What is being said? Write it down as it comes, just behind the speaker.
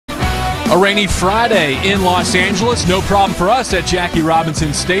A rainy Friday in Los Angeles. No problem for us at Jackie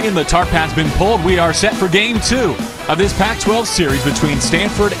Robinson Stadium. The tarp has been pulled. We are set for Game 2 of this Pac-12 series between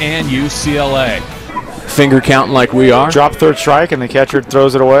Stanford and UCLA. Finger counting like we are. Drop third strike and the catcher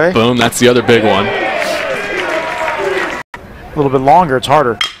throws it away. Boom, that's the other big one. A little bit longer, it's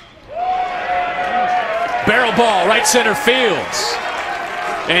harder. Barrel ball, right center fields.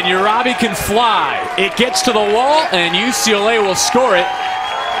 And Urabi can fly. It gets to the wall, and UCLA will score it.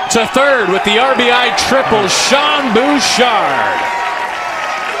 To third with the RBI triple, Sean Bouchard.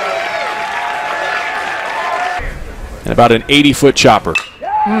 And about an 80-foot chopper.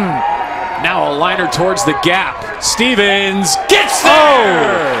 Now a liner towards the gap. Stevens gets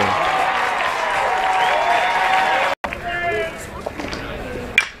there!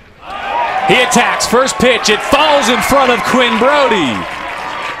 He attacks, first pitch, it falls in front of Quinn Brody.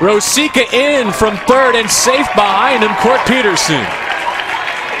 Rosica in from third and safe behind him, Court Peterson.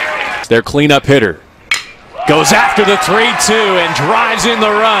 Their cleanup hitter goes after the 3-2 and drives in the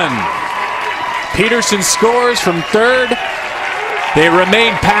run. Peterson scores from third. They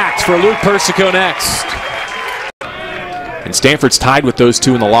remain packed for Luke Persico next. And Stanford's tied with those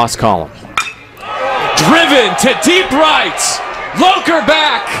two in the loss column. Driven to deep right. Loker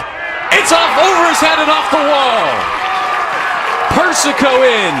back. It's off over his head and off the wall. Persico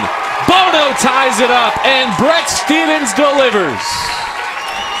in. Bono ties it up, and Brett Stevens delivers.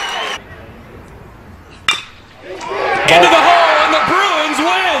 Into the hole, and the Bruins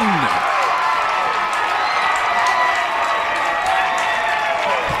win.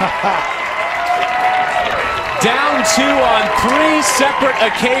 Down 2 on 3 separate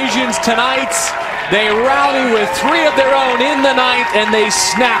occasions tonight. They rally with 3 of their own in the ninth, and they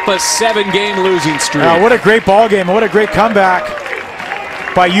snap a 7-game losing streak. What a great ball game, and what a great comeback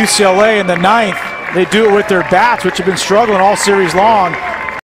by UCLA in the ninth. They do it with their bats, which have been struggling all series long.